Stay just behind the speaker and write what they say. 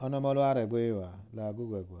Onomolo aregwewa la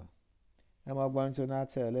gugwegwe. Ema gbancho na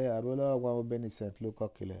tele arola ogwa Benicent Luko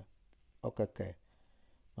kile. Okeke.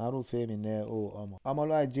 Maru femi ne o omo.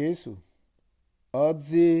 Omolo a Jesu.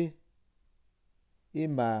 Odzi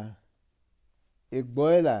ima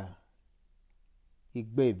egboela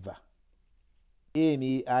igbeva.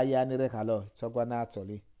 Emi aya nire kalo tsogwa na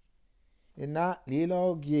atoli. Ina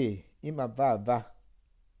lilo gie ima va.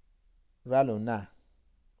 Ralo na.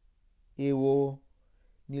 Ewo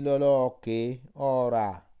nilolo oke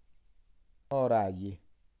ora ye.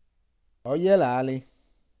 Oyela ali.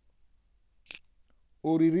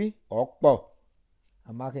 Oriri okpo.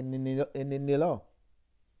 Amake enenilo.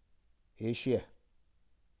 Eshia.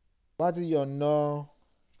 Wati yo no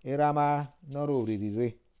irama noro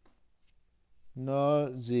oririre. No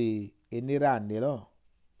zi enira nilo.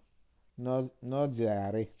 No zi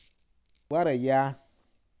are. Ware ya.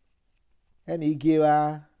 Emi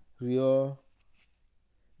igewa rio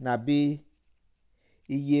nabi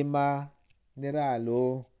iyema nira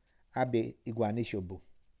alo abe igwanishobo.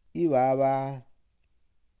 Iwa wa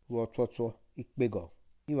ruototo ikpego.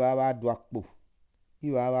 Iwa wa duakpo.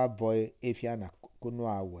 Iwa wa voe efiana kunu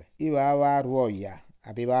awe. Iwa wa ruoya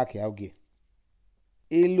abiba ke auge.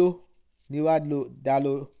 Elo niwa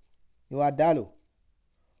dalo.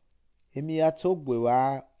 Emi atogwe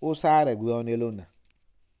wa osare gwe onelona.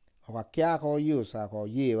 Oka kia ko yi osa ko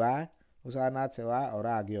yi wa. Osa na tewa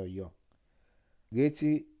ora age oyo.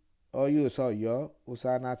 Geti oyi osa oyo.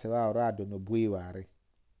 Osa na tewa ora adono bui ware.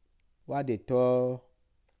 Wade to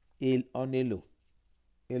onelo.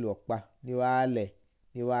 Elo okpa. Niwa ale.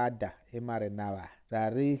 Niwa ada. Emare nawa.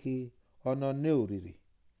 Rariki ono ne oriri.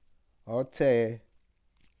 Ote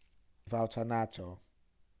voucher nacho.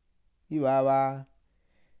 Iwa wa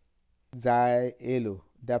zai elo.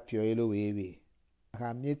 Dapio elo wewe.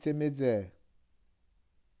 Akamiete meze.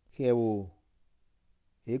 Kewo.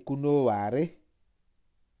 Ekuno ware.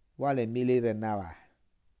 Wale milire nawa.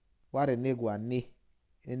 Ware negwa ni.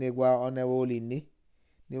 Enegwa onewoli ni.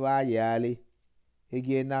 Niwa yali.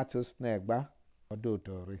 Ege nato snegba. Odo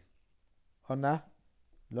tori. Ona.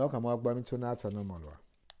 Loka mwagba mituna atano molwa.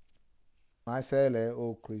 Maisele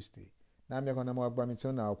o Christi. Na mekona mwagba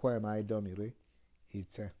mituna okwa ema idomire.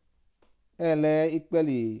 Ite. Ele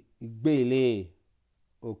ikpeli igbele.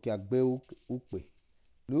 Oki agbe ukpe.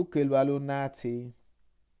 Luke elwalu nati.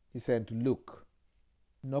 St. Luke.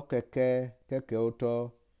 No keke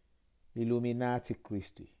oto. Illuminati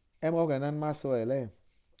Christi. Emo genan maso ele.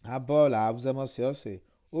 Abola avzemo siose.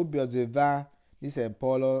 Obiozeva. St.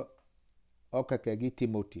 Paul okeke gi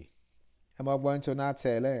Timothy. Emo gwancho na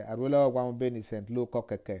tele. Arwela ogwa mbeni St. Luke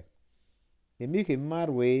okeke. Emike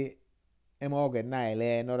marwe. Emo ogena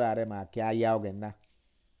ele. Norare ma kia ya ogena.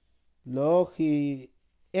 Loki.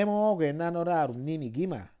 Emo ogena noraru nini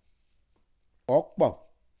gima. Okpo.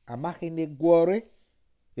 Amake ne gwore.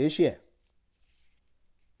 Eshia.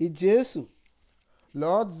 I Jesu.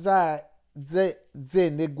 Lord ze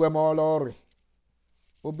ne gwemolori.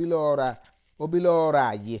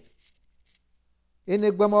 Obilora ye.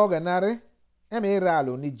 Ene gwemoga nare. Eme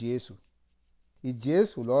iralo ni Jesu. I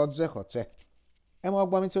Jesu Lord ze kote. Eme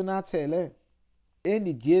ogwamito na tele.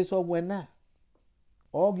 Eni Jesu ogwena.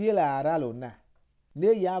 Ogiela aralo na.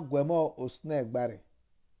 Ne ya gwemo osne gbare.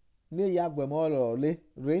 Ne ya gwemo lole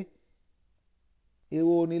re.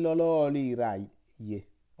 Ewo ni lolo oli ra ye.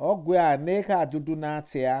 Ogwe a neka dudu na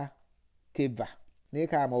tea keva.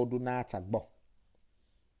 Neka ma odu na atagbo.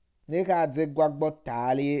 Neka dzegwagbo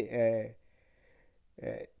tali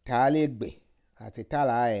egbe. Ati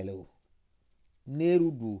tala ele.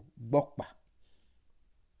 Nerudu gbokpa.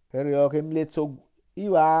 Eri oke mleto.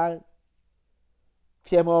 Iwa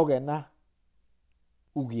tiema oge na.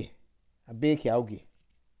 Ugie. Abeki a ugie.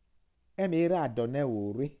 Eme adone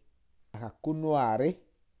wore. Akakunu are.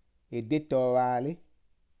 Edeto wale.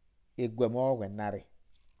 Egwemo oge nare.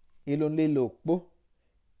 Ilon lelo kpo.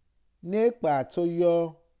 Nekpa to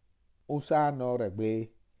yo. Osa no regbe.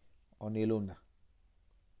 Onelona.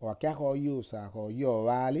 Wakia ko yo osa ko yo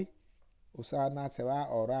wale. Osa na tewa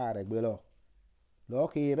ora regbe lo.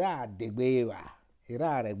 Loki ira degbe wa.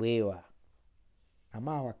 Ira regbe wa.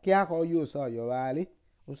 Ama wakia ko yo osa yo wale.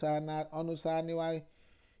 Osa na onusa ni wa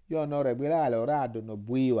yo no regbe la ora adono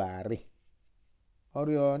bui ware.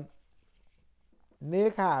 Orion.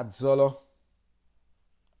 Neka adzolo.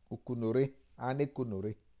 Ukunore. Ane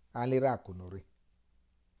kunore. Alira kunore.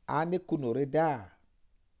 Ane kunore da.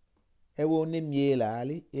 Ewo ne miela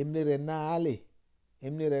ali. Emnere na ali.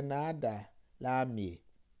 Emnere na ada. La mie.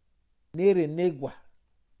 Nere negwa.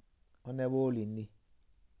 Onewo oli ni.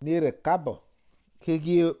 Nere kabo.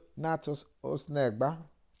 Kegi natos osnegba.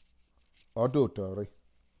 Odo tori.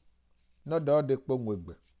 No do de kpo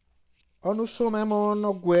mwegbe. onu so memo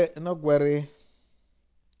no gwere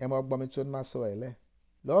emo gbomitun maso ele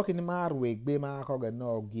lo ki ni maru egbe ma ko ge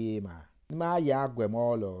no gie ma ni ma ya agwe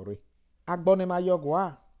mo lori agbo ni ma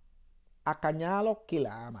yogwa akanyalo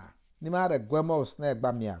kila ma ni ma re gwemo sne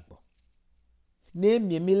gba mi agbo ne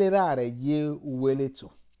mi milera re ye uweletu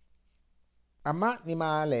ama ni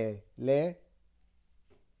ma le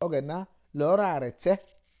oge na lora re te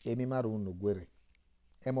emi maru no gwere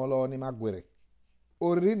emo lo ni ma gwere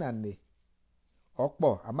oriri na ne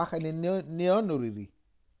okpo amaka ni onoriri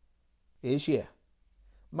Asia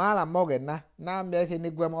mala moge na meke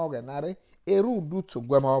ni gwem oge nare eru du to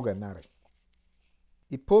gwem oge nare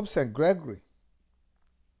I Pope St. Gregory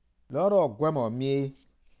loro gwem o mi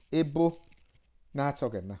ebo na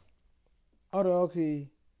toge na oro ki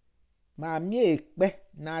ma mi ekpe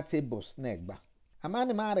na tebos na egba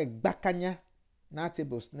amani mare gbakanya na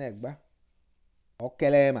tebos na egba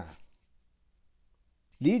okele ma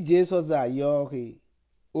li Jesus za yo ki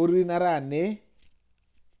ori nara ne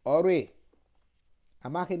ori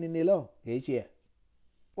amake ni nilo Asia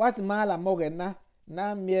wat mala moge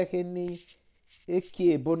na mieke ni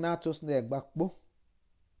eki bonatos na egba kpo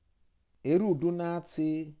eru du na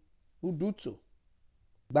ti uduto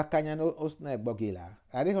gbakanya no osna egbo gila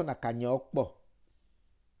ari ho na kanya okpo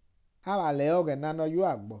ala le oge na no yu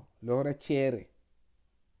agbo lore chere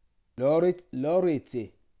lore ti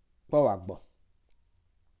po agbo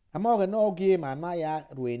amoge no ogie ma ya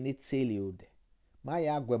rueni tseli ode ma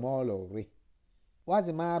ya gwemo lore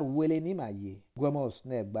wazi ma ruwele ni ma ye gwemo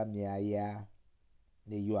osna egba mi aya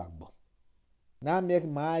ne yu agbo na mek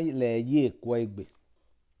ma le ye kwa egbe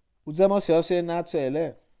uzemo se na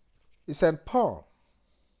tsele St. Paul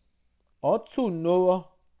otu no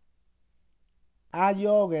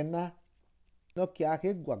ayoge na no kia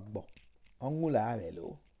ke gwagbo onwula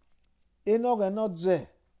avelo enoge no ze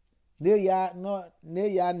ne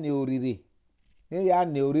ya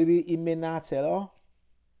ne oriri ime na tselo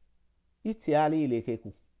iti ali ile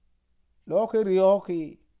keku lo ke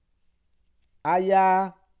rioki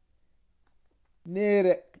aya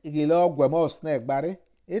nere gilo gwemo snack bare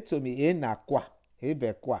etomi enakwa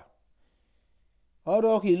ebekwa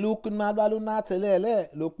oro ki luk na balu na telele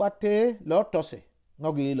lo pate lo tose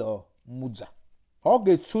ngogi lo muza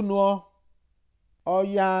oge tuno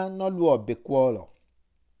oya no lu obekwolo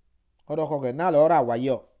oro ko ge na lo ra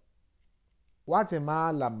wayo wati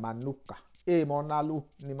ma la manuka e mo na lu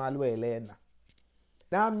ni malu elena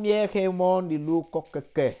na mieke mo ni lu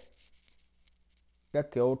kokeke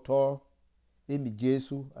keke oto emi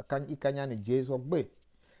Jesu ikanya ni Jesu gbe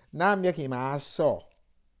na mieke ma so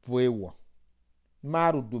vuewo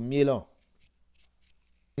maru du milo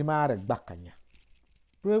imare gbakanya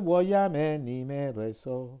ruewo ya me ni mere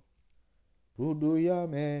so rudu ya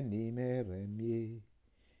me ni mere mie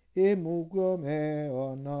emugwo me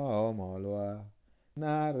ona omolwa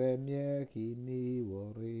na remie kini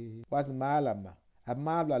wore what malama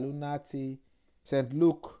amabla lunati St.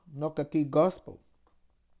 Luke no kaki gospel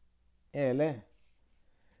ele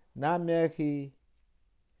na meki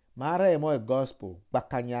mare mo gospel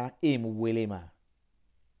bakanya wele ma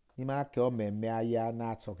ni ma ke o meme aya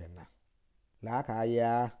na atogena la ka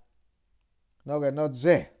aya no ge no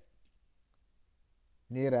ze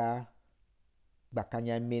nira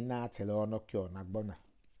bakanya me na tele no ke na gbona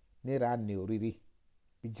nira ne oriri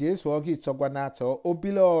Jesu ogi togwa na to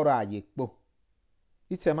obilo ora aye po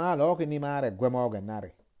itema lo ke ni mare gwema oge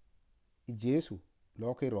nare Jesu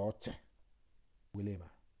lo ke roche wele ma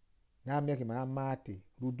na me ke ma mate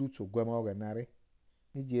rudu to gwema oge nare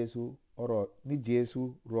ni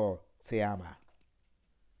Jesu ro se ama.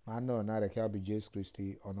 Mano na re ke obi Jesu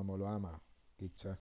Christi onomolo ama. It's